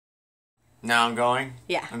Now I'm going?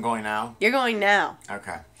 Yeah. I'm going now? You're going now.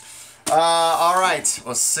 Okay. Alright,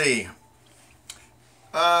 let's see.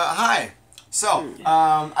 Hi. So,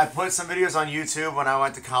 I put some videos on YouTube when I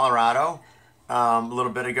went to Colorado a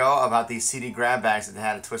little bit ago about these CD grab bags that they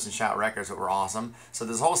had at Twist and Shout Records that were awesome. So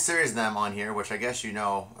there's a whole series of them on here, which I guess you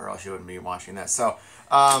know, or else you wouldn't be watching this. So,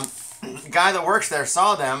 the guy that works there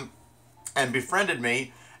saw them and befriended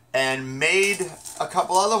me and made a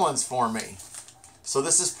couple other ones for me. So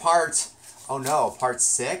this is part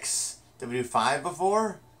 6? Did we do 5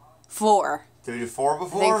 before? 4. Did we do 4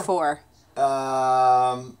 before? I think 4.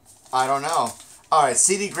 I don't know. Alright,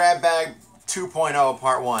 CD Grab Bag 2.0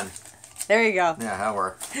 Part 1. There you go. Yeah, that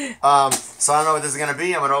worked. So I don't know what this is going to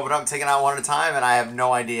be. I'm going to open it up, take it out one at a time, and I have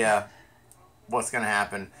no idea what's going to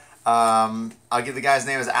happen. I'll give the guy's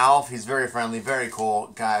name is Alf. He's very friendly, very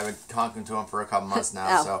cool guy. I've been talking to him for a couple months now.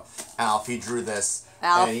 Alf. So, Alf, he drew this.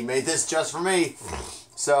 Alf. And he made this just for me.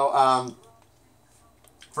 So,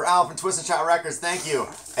 for Alf and Twist and Shout Records, thank you.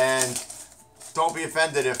 And don't be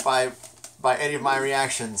offended if by any of my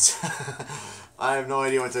reactions. I have no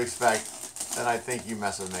idea what to expect. And I think you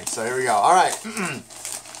mess with me. So here we go. All right.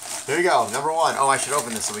 Here we go. Number 1. Oh, I should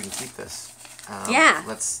open this so we can keep this. Yeah.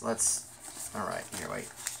 Let's. All right. Here, wait.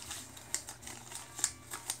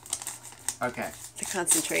 Okay. The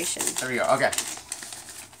concentration. There we go. Okay.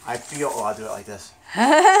 I feel. Oh, I'll do it like this.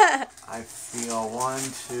 I feel 1,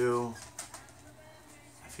 2.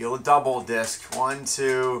 I feel a double disc. 1,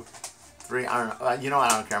 2, 3. I don't know. You know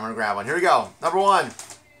what? I don't care. I'm gonna grab one. Here we go. Number 1.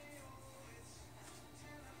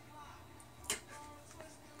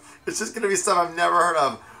 It's just gonna be stuff I've never heard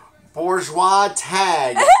of. Bourgeois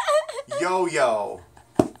Tag. Yo-Yo.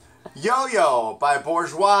 Yo-Yo by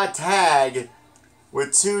Bourgeois Tag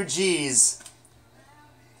with 2 G's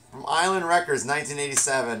from Island Records,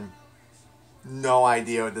 1987. No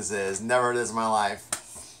idea what this is. Never heard of this in my life.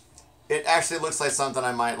 It actually looks like something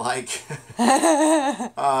I might like.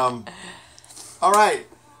 All right,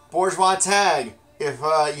 Bourgeois Tag. If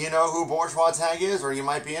you know who Bourgeois Tag is, or you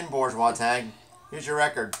might be in Bourgeois Tag, here's your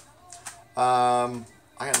record. I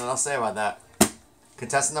got nothing else to say about that.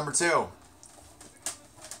 Contestant number 2.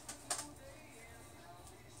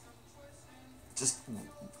 Just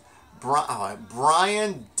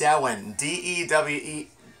Brian Dewan, D-E-W-A-N,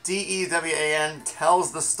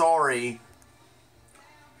 tells the story.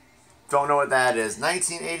 Don't know what that is.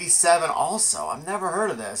 1987 also. I've never heard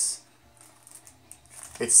of this.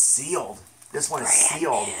 It's sealed. This one is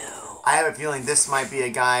sealed. I have a feeling this might be a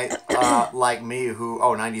guy like me who,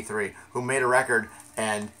 93, who made a record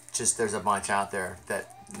and just there's a bunch out there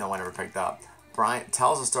that no one ever picked up. Brian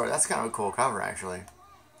tells a story. That's kind of a cool cover, actually.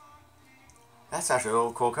 That's actually a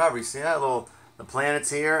little cool cover. You see that? The planets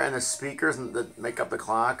here and the speakers that make up the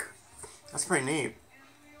clock. That's pretty neat.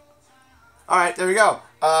 All right, there we go.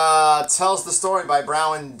 Tells the story by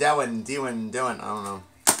Brian Dewan. I don't know.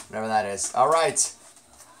 Whatever that is. All right.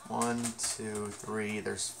 1, 2, 3.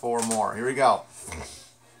 There's 4 more. Here we go.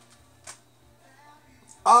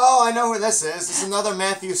 Oh, I know who this is. This is another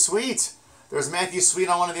Matthew Sweet. There was Matthew Sweet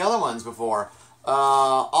on one of the other ones before.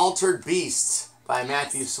 Altered Beast by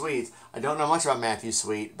Matthew Sweet. I don't know much about Matthew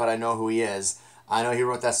Sweet, but I know who he is. I know he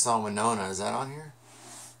wrote that song Winona. Is that on here?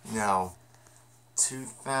 No.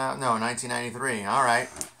 1993. All right.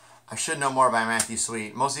 I should know more about Matthew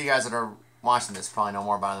Sweet. Most of you guys that are watching this probably know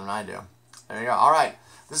more about him than I do. There you go. All right.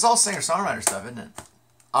 This is all singer-songwriter stuff, isn't it?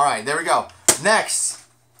 All right. There we go. Next.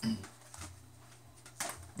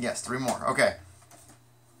 Yes, 3 more. Okay.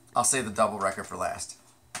 I'll save the double record for last.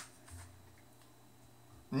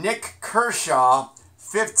 Nick Kershaw,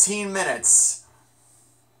 15 minutes.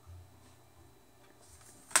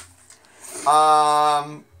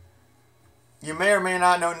 You may or may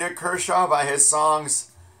not know Nick Kershaw by his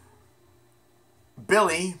songs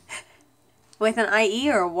Billy. With an I-E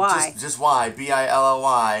or a Y? Just Y.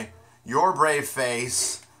 B-I-L-L-Y. Your Brave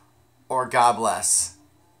Face or God Bless.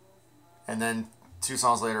 And then 2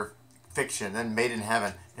 songs later, Fiction. Then Made in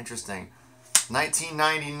Heaven. Interesting.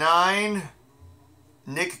 1999,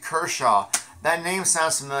 Nick Kershaw. That name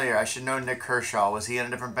sounds familiar. I should know Nick Kershaw. Was he in a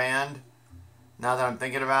different band? Now that I'm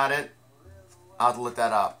thinking about it, I'll have to look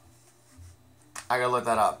that up. I gotta look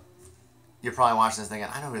that up. You're probably watching this thinking,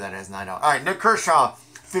 I know who that is, and I don't. Alright, Nick Kershaw,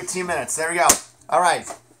 15 minutes. There we go.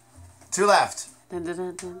 Alright, 2 left. Dun, dun,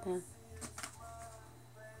 dun, dun, dun.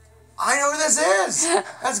 I know who this is!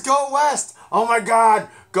 That's Go West! Oh my god,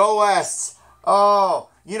 Go West! Oh,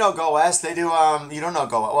 you know Go West. They do, you don't know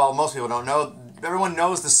Go West. Well, most people don't know. Everyone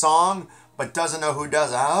knows the song, but doesn't know who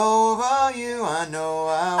does it. Over you, I know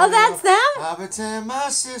I will. Oh, that's them? I pretend my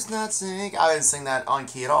ship's not sink. I didn't sing that on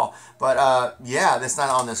key at all. But, yeah, that's not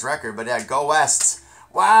on this record. But, yeah, Go West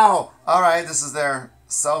Wow. All right, this is their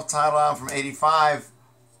self-titled album from '85.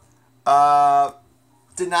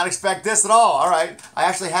 Did not expect this at all. All right, I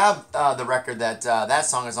actually have the record that that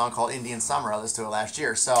song is on called Indian Summer. I listened to it last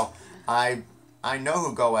year, so I know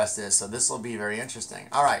who Go West is. So this will be very interesting.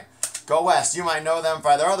 All right, Go West. You might know them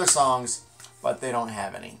by their other songs, but they don't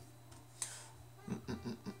have any.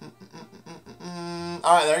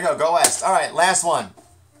 All right, there you go. Go West. All right, last one.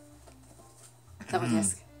 Double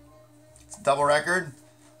disc. It's a double record.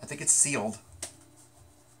 I think it's sealed.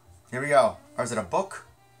 Here we go. Or is it a book?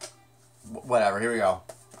 Whatever. Here we go.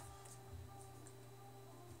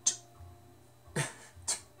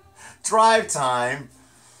 Drive Time.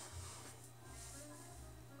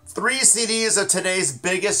 3 CDs of today's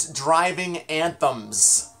biggest driving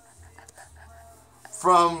anthems.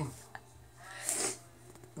 From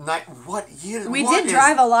what year? We did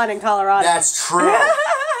drive a lot in Colorado. That's true.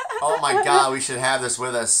 Oh my God, we should have this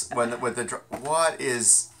with us with the. What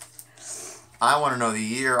is? I want to know the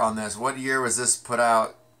year on this. What year was this put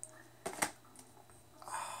out?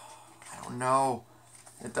 I don't know.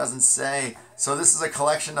 It doesn't say. So this is a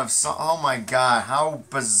collection of. Oh my God, how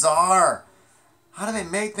bizarre! How do they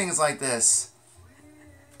make things like this?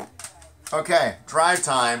 Okay, Drive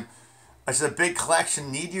Time. It's a big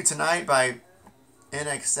collection. Need You Tonight by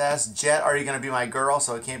INXS. Jet, Are You Gonna Be My Girl?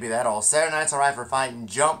 So it can't be that old. Saturday Night's Alright for Fighting.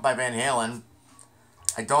 Jump by Van Halen.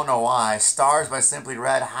 I don't know why. Stars by Simply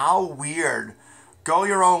Red. How weird. Go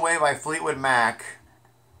Your Own Way by Fleetwood Mac.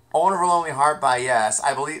 Owner of a Lonely Heart by Yes.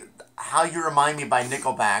 I believe How You Remind Me by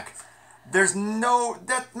Nickelback.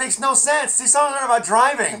 That makes no sense. These songs aren't about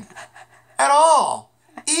driving at all.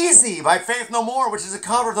 Easy by Faith No More, which is a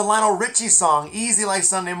cover of the Lionel Richie song, Easy Like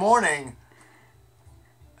Sunday Morning.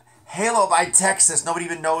 Halo by Texas. Nobody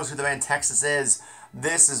even knows who the band Texas is.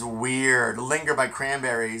 This is weird. Linger by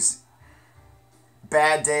Cranberries.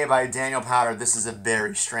 Bad Day by Daniel Powter. This is a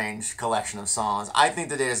very strange collection of songs. I think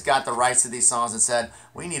that they just got the rights to these songs and said,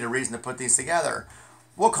 we need a reason to put these together.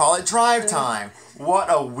 We'll call it Drive Time. What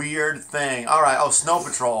a weird thing. All right. Oh, Snow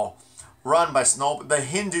Patrol. Run by Snow. The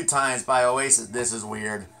Hindu Times by Oasis. This is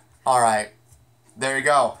weird. All right. There you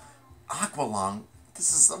go. Aqualung.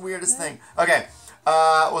 This is the weirdest thing. Okay.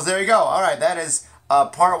 Well, there you go. All right. That is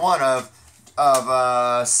part 1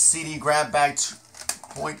 of CD Grab Bag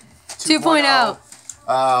 2.0.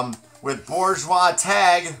 With Bourgeois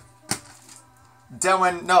Tag.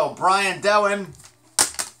 Brian Dewen.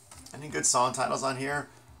 Any good song titles on here?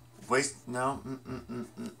 No.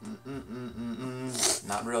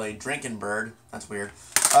 Not really. Drinking Bird. That's weird.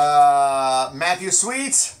 Matthew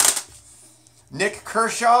Sweet. Nick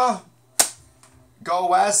Kershaw. Go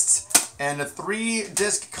West. And a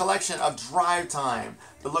 3-disc collection of Drive Time.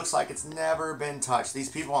 It looks like it's never been touched. These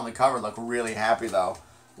people on the cover look really happy, though.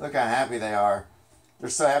 Look how happy they are. They're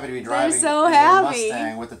so happy to be driving so in happy. their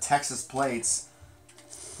Mustang with the Texas plates,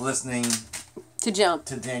 listening To Jump.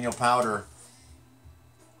 to Daniel Powter.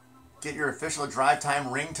 Get your official Drive Time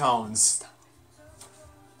ringtones.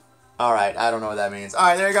 All right, I don't know what that means. All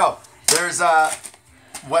right, there you go. There's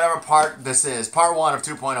whatever part this is. Part 1 of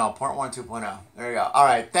 2.0. Part 1 2.0. There you go. All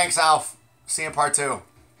right, thanks, Alf. See you in part 2.